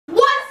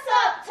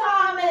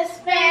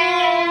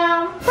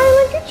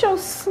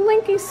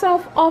stinky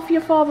self off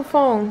your father's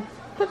phone.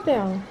 Put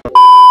down.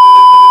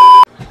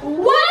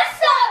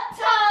 What's up,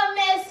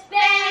 Thomas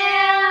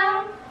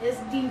fam? It's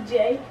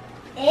DJ.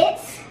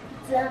 It's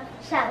the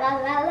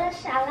sha-la-la-la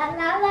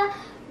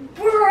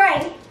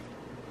break.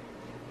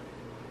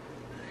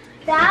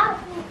 That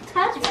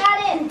touch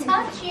that and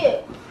touch you.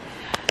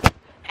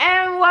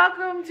 And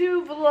welcome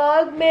to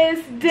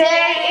Vlogmas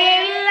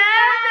Day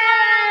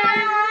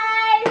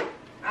 11.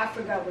 I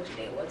forgot which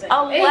day it was.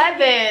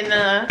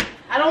 11.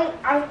 I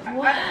don't.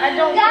 Guys,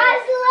 look.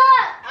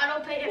 I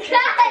don't pay attention.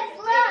 Guys,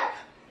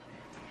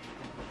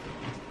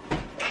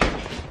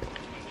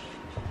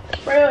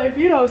 look. Bro, if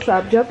you don't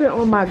stop jumping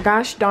on my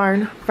gosh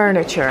darn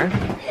furniture.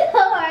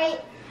 Alright.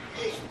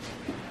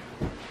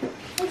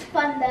 It's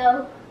fun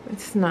though.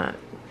 It's not.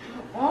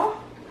 Huh?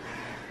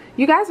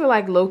 You guys are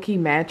like low-key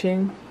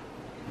matching.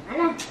 I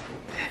know.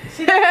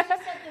 See, that's what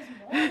she said this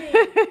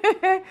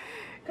morning.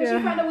 Because Yeah.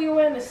 she found out we were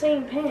wearing the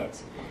same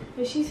pants.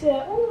 And she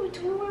said, oh,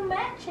 we were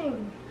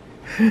matching.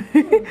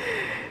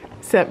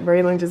 Except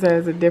Braylon just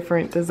has a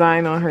different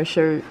design on her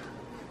shirt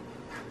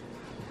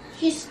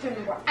She's gonna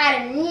go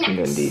out of nuts.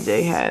 than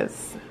DJ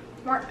has.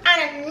 We're out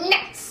of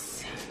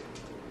nuts.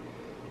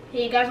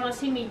 Hey, you guys want to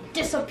see me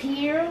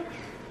disappear?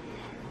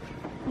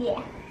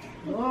 Yeah.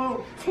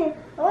 Whoa.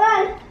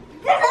 One.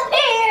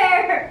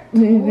 Disappear.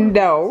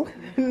 No.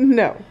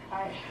 No.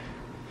 Alright.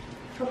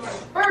 For my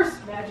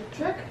first magic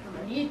trick, I'm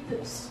going to need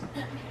this.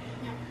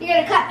 You're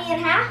gonna cut me in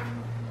half?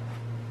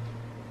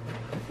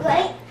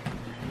 Wait.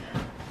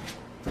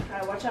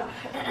 Alright, watch out.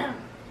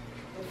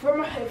 For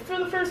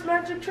the first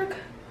magic trick,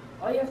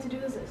 all you have to do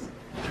is this.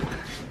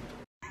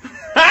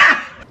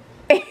 That's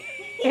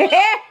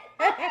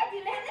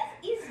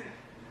easy.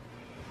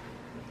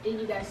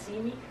 Did you guys see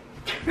me?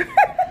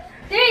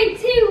 3,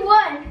 2,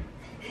 1.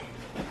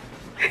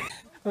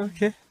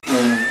 Okay.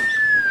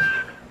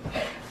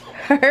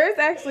 Hers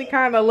actually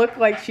kind of looked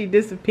like she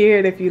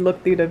disappeared if you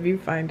look through the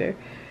viewfinder.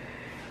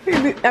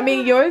 I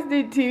mean, yours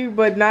did too,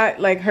 but not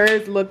like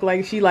hers looked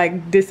like she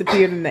like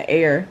disappeared in the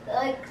air.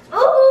 Like,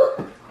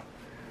 ooh.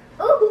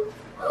 Ooh.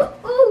 Ooh.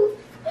 Ooh.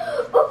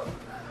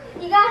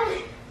 You got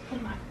it.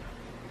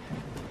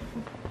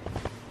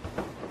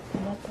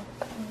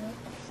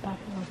 Stop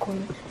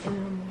recording and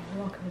I'm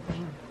walking with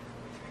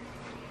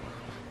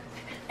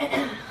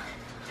the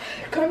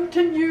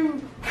Continue. Let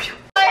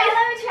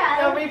me try.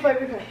 No,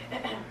 replay.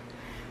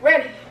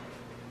 Ready,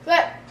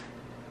 set,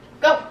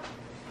 go.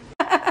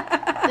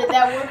 Did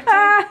that work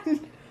too?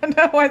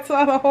 No, I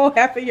saw the whole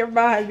half of your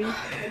body.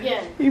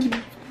 Again.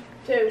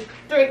 2,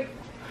 3.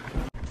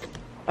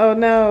 Oh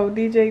no,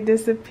 DJ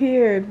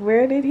disappeared.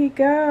 Where did he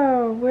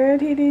go? Where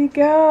did he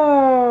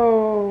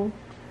go?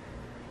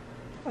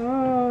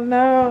 Oh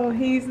no,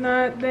 he's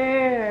not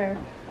there.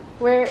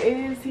 Where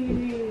is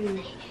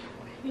he?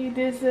 He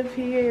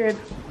disappeared.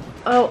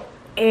 Oh,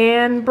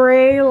 and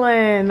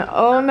Braylon.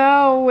 Oh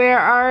no, where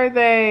are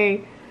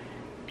they?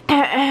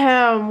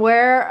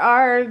 Where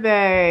are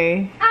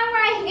they? I'm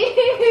right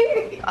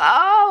here.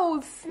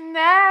 Oh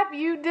snap,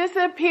 you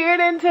disappeared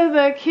into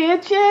the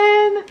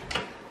kitchen?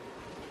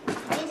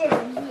 He's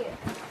in here.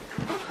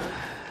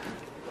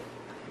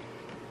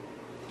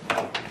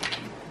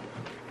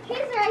 He's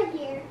right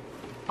here.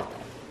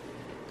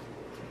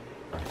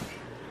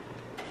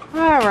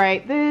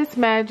 Alright, this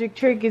magic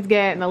trick is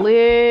getting a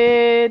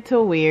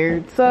little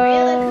weird, so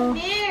Come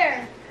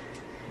here.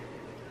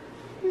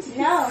 this is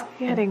No.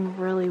 getting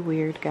really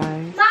weird,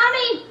 guys.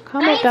 Mommy.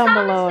 Comment down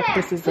below if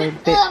this is a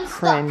bit I'm stuck.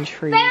 cringe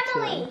for you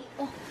Family.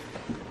 too.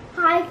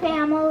 Hi,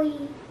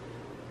 family.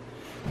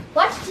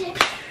 Watch it.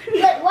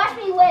 Look, watch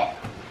me whip.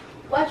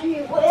 Watch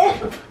me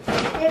whip.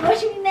 And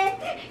watch me neck.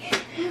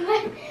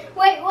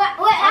 Wait,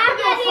 what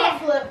happened here?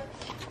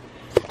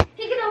 Flip.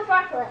 He can do a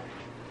front flip.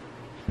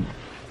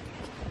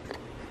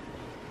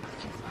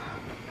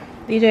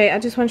 DJ, I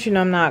just want you to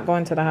know I'm not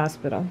going to the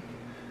hospital.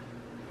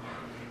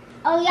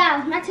 Oh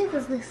yeah, my tooth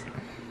was loose.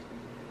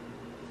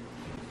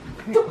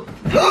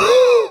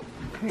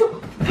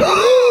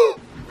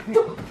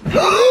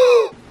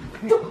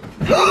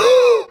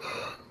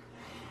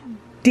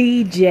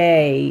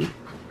 DJ.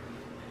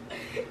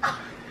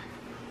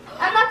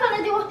 I'm not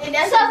gonna do it. And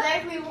that's So,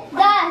 exactly what.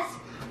 guys,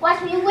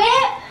 watch me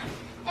whip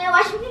and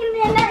watch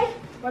me neck.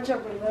 Watch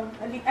out, bro.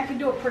 I can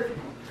do it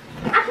perfectly.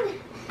 I can.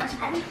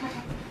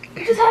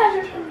 Just have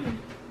it.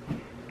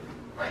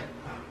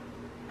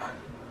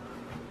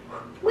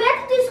 We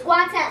have to do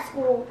squats at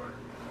school.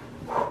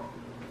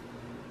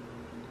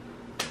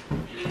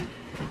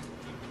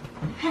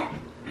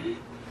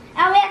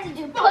 And we have to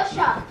do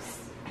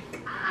push-ups.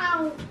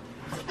 Ow.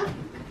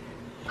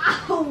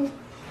 Ow.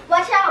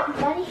 Watch out,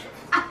 buddy.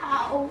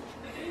 Ow.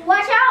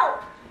 Watch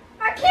out.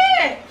 I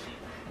can't.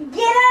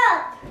 Get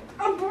up.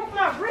 I broke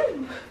my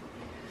rib.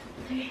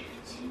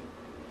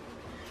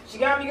 She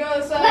got me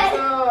going, so. Wait,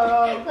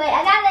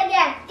 I got it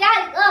again.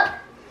 Guys, look.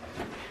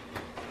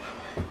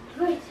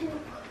 3, 2.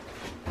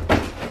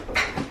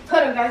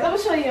 Hold on, guys. I'm gonna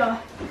show y'all.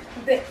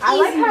 I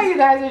like how you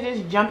guys are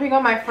just jumping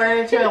on my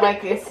furniture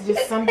like it's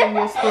just something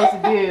you're supposed to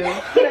do.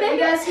 You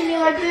guys see me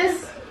like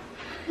this?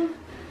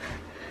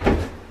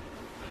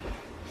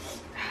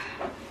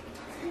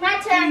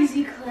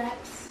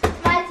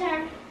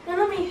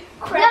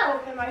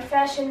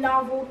 fashion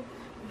novel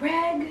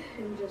rag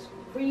and just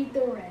read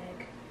the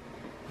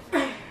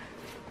rag.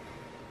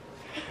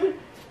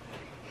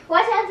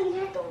 Watch out,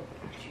 teacher. Don't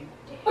you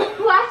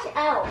dare. Watch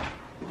out.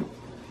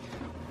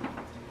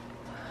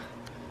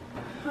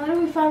 How do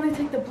we finally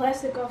take the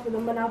plastic off of the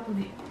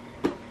Monopoly?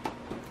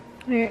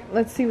 Here,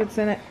 let's see what's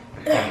in it.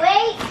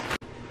 Wait.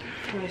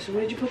 Alright, so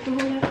where'd you put the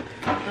hole at?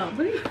 Oh,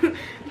 what are you?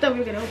 I thought we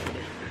were gonna open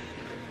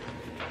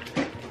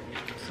it.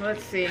 So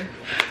let's see.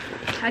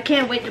 I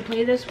can't wait to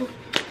play this.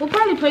 We'll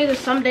probably play this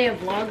someday of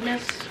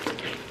Vlogmas.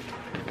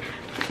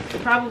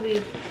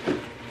 Probably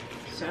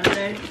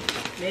Sunday,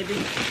 maybe.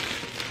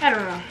 I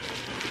don't know.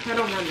 I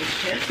don't run this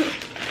shit.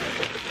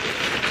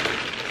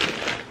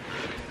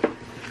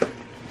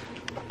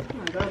 Oh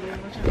my god,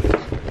 man, watch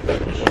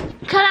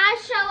out. Can I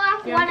show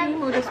off Yeah, one can you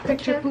move this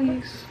picture,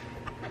 please?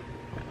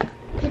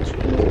 Picture,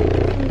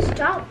 please.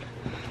 Stop.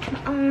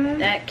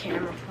 That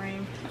camera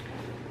frame.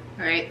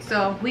 Alright,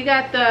 so we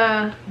got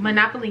the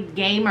Monopoly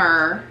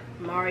Gamer.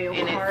 Mario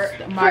And Kart.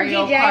 it's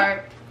Mario DJ.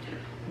 Kart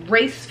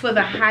Race for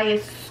the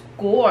highest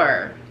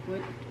score.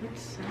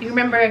 What's You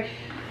remember?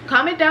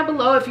 Comment down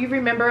below if you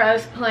remember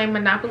us playing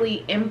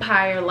Monopoly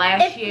Empire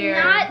last year.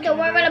 If not, then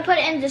we're gonna put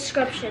it in the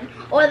description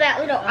or that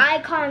little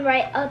icon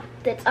right up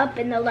that's up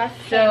in the left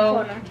hand So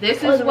corner.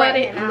 this Or is the what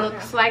right it hand, I don't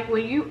looks know. like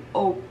when you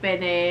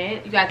open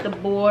it. You got the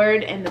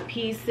board and the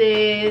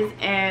pieces,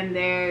 and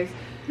there's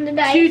The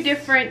dice. two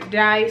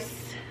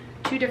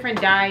different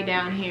die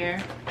down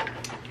here.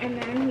 And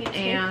then you take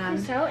And-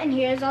 this out, and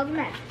here's all the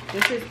math.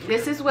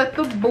 This is what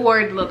the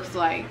board looks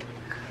like.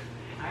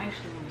 I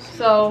actually want to see.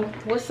 So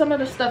what's some of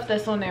the stuff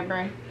that's on there,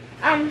 Bray?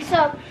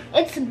 So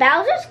it's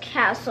Bowser's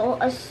Castle,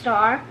 a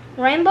star,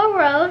 Rainbow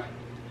Road,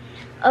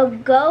 a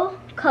Go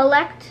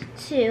Collect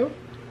 2,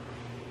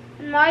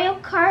 Mario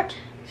Kart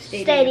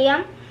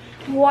Stadium,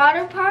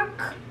 Water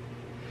Park,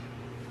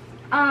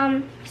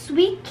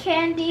 Sweet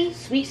Candy,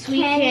 Sweet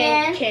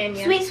Canyon,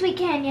 Canyon. Sweet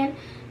Canyon,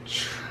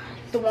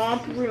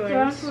 Swamp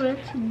Ruins.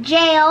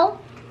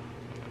 Jail,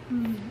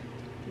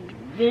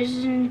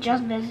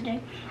 just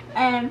visiting,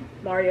 and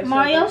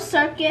Mario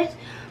Circus,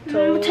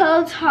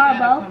 Toad's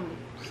Harbor,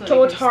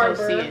 Toad's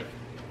Harbor.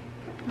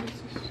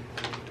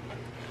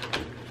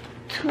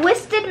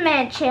 Twisted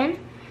Mansion,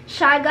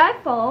 Shy Guy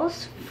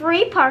Falls,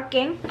 Free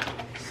Parking,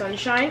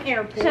 Sunshine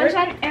Airport.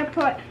 Sunshine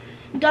Airport,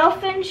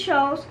 Dolphin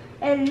Shows,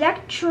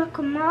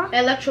 Electricma,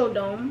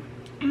 Electrodome.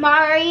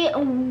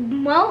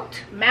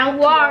 Mount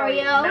Mount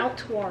Wario. Mount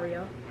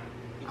Wario.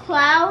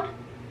 Cloud,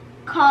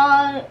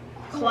 Cloud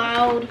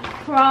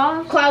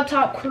Cross,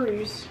 Top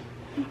Cruise.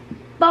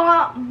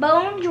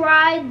 Bone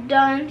Dry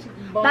Duns,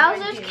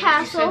 Bowser's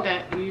Castle,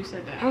 You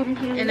said that. and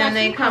And then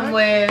they come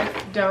with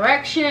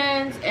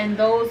directions, and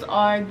those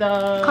are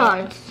the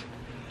cards.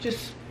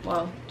 Just,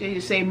 well, did you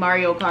say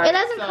Mario Kart? It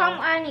doesn't So, come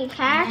with any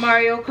cash.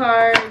 Mario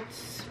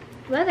Karts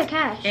Where's the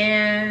cash?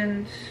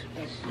 and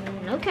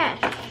No cash.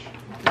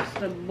 just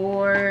the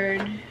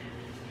board.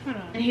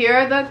 And here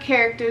are the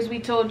characters we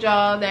told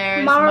y'all.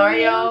 There's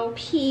Mario,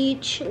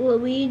 Peach,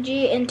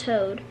 Luigi, and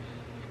Toad.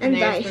 and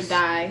And there's dice. the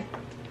die.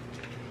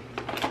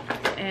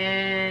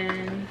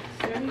 And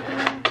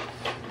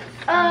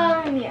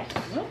Yes.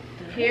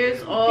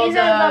 here's all These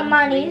are the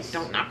monies.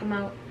 Don't knock them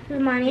out. The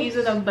money. These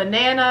are the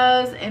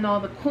bananas and all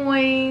the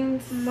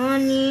coins.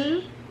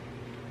 Money.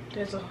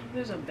 There's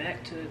a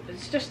back to it, but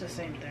it's just the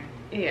same thing.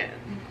 Yeah,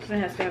 so it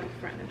has to have a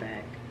front and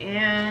back.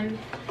 And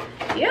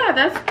yeah,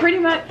 that's pretty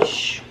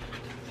much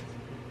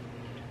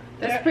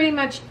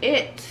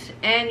it.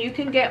 And you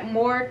can get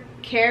more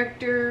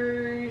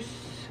characters.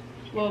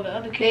 Well, the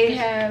other They characters.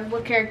 have,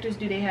 what characters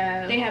do they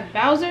have? They have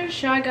Bowser,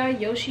 Shy Guy,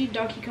 Yoshi,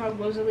 Donkey Kong,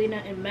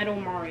 Rosalina, and Metal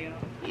Mario.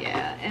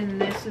 Yeah, and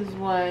this is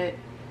what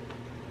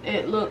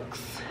it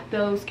looks,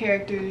 those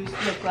characters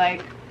look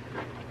like.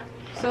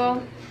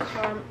 So,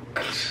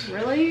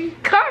 really?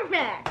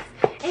 Carmax.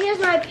 And here's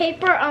my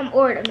paper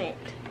ornament.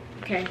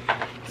 Okay.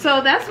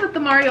 So that's what the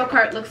Mario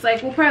Kart looks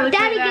like. We'll probably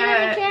Daddy, play get in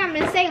that. the camera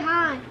and say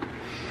hi.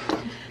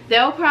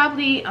 They'll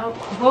probably,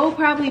 we'll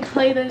probably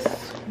play this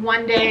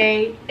one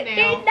day.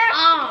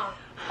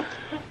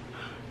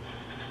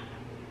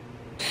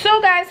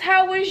 So guys,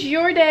 how was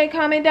your day?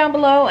 Comment down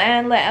below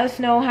and let us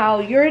know how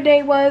your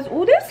day was.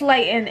 Oh, this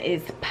lighting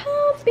is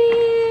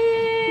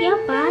popping.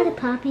 Your body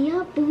popping,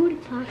 your booty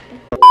popping.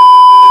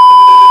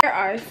 There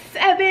are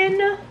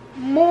 7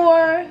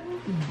 more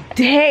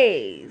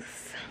days.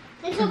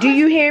 Do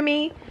you hear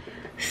me?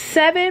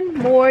 7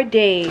 more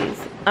days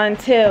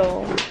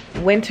until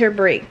winter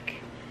break.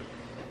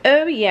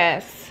 Oh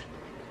yes.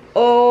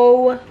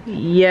 Oh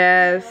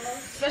yes.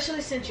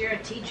 Especially since you're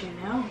a teacher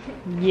now.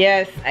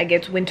 Yes, I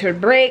get winter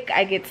break,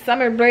 I get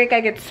summer break,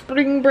 I get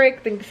spring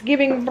break,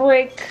 Thanksgiving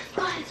break,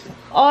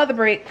 all the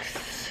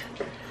breaks.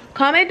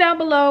 Comment down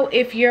below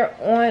if you're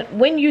on,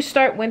 when you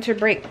start winter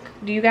break.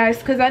 Do you guys,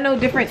 because I know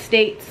different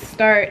states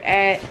start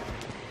at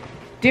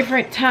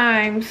different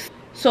times.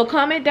 So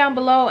comment down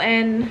below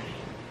and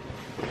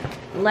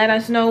let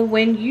us know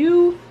when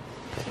you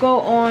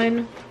go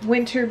on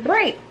winter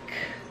break.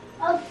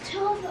 I'll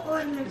tell the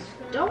ornaments.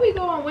 Don't we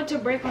go on winter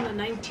break on the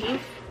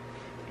 19th?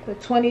 The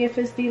 20th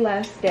is the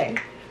last day.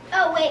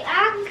 Oh wait, I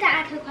have to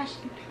ask a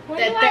question. When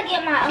do I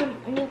get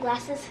my new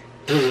glasses?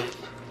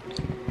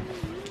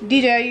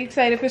 DJ, are you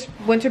excited for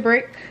winter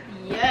break?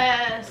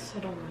 Yes. I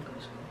don't want to go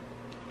to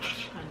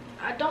school.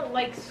 I don't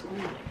like school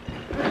like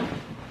that.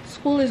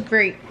 School is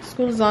great.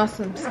 School is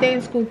awesome. Stay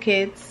in school,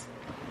 kids.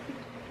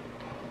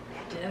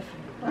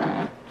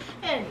 Definitely.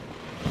 And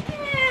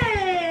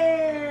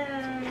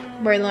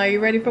Braylon, are you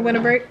ready for winter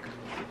break?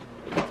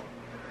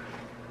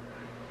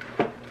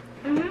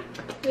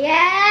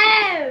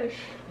 Yes.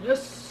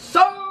 yes,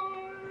 sir.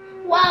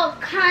 Well,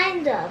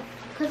 kind of.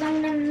 Because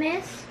I'm going to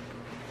miss,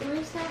 what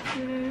is that?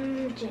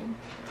 Gym.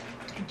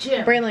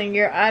 Gym. Braylon,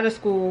 you're out of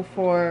school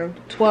for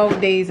 12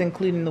 days,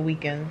 including the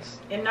weekends.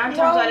 And 9 times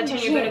out of 10,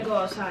 you're gonna go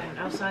outside. And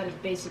outside is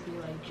basically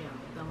like gym.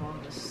 With all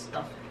this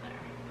stuff in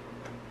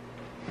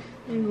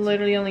there. You're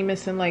literally only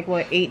missing like,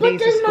 what, 8 But days of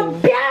there's school? no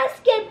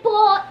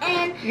basketball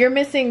and... You're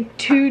missing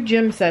 2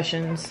 gym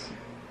sessions.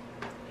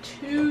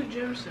 2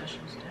 gym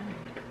sessions, dang.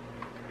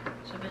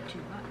 It's a bit too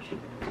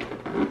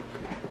much.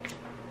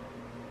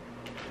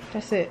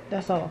 That's it.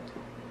 That's all.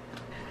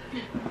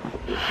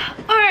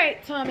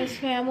 Alright, Thomas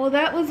fam. Well,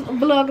 that was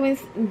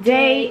Vlogmas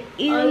day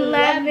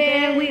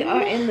 11. We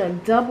are in the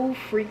double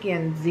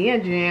freaking Z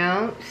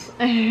jumps.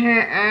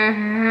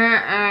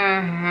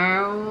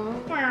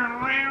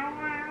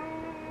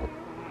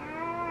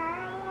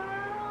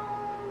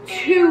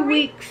 2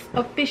 weeks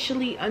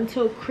officially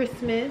until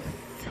Christmas.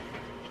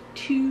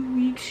 2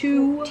 weeks.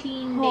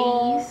 14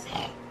 days.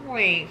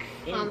 Weeks.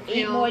 And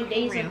 8 more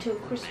days until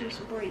Christmas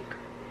break.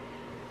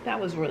 That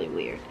was really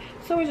weird.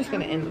 So we're just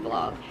gonna end the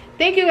vlog.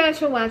 Thank you guys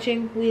for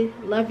watching. We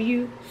love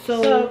you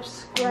so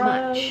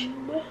much.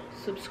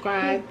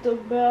 Subscribe. Hit the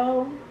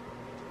bell.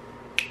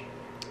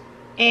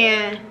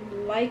 And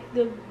like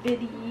the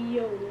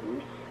video.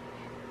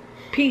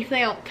 peace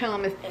out,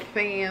 Thomas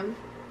fam.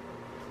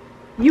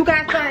 You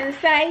got something to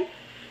say?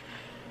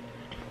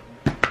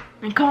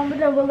 And comment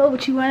down below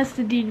what you want us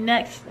to do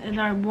next in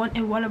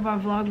one of our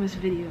Vlogmas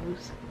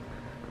videos.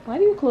 Why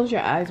do you close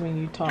your eyes when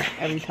you talk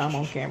every time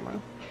on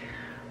camera?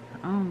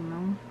 I don't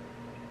know.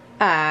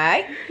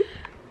 Alright.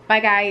 Bye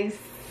guys.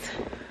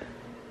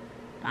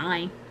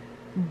 Bye.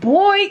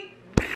 Boy.